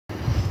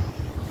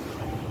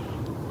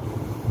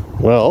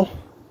Well,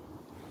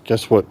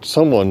 guess what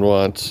someone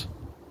wants.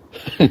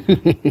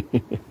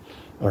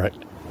 All right,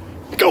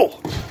 go.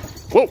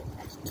 Whoa.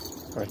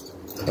 All right,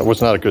 that was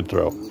not a good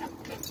throw.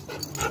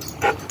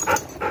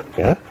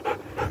 Yeah?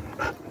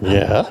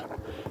 Yeah?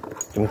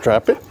 Gonna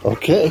trap it?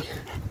 Okay.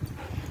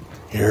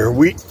 Here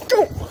we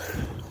go.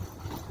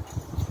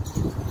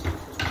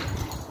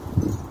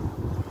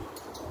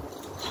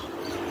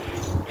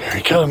 Here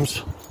he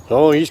comes.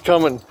 Oh, he's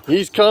coming.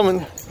 He's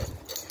coming.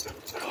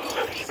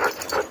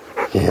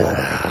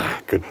 Yeah,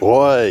 good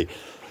boy.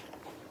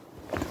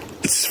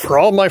 It's for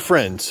all my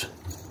friends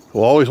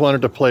who always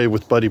wanted to play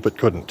with Buddy but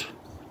couldn't.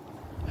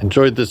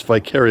 Enjoyed this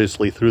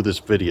vicariously through this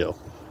video.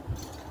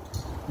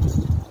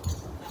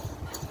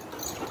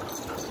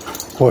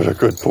 What a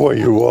good boy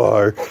you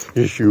are.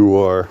 Yes, you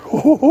are.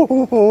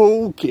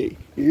 Okay,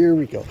 here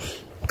we go.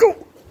 Go!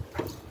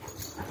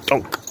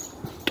 Dunk.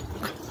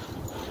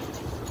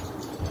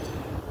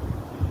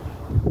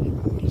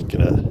 He's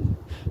gonna...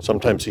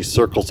 Sometimes he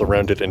circles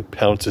around it and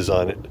pounces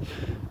on it.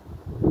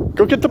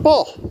 Go get the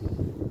ball.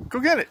 Go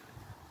get it.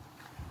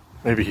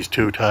 Maybe he's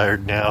too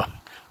tired now.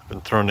 I've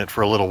been throwing it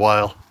for a little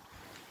while.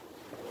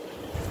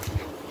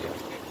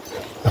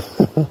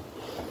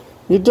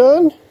 You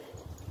done?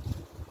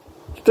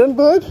 You done,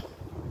 bud?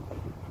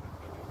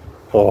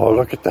 Oh,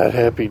 look at that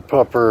happy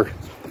pupper.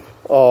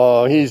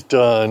 Oh, he's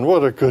done.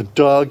 What a good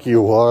dog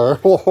you are.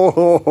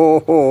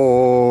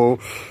 Oh,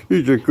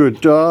 he's a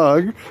good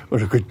dog.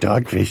 What a good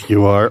dog face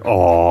you are.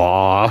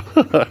 Aw.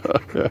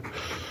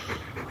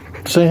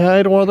 Say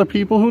hi to all the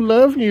people who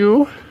love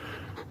you.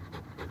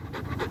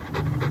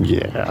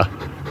 Yeah.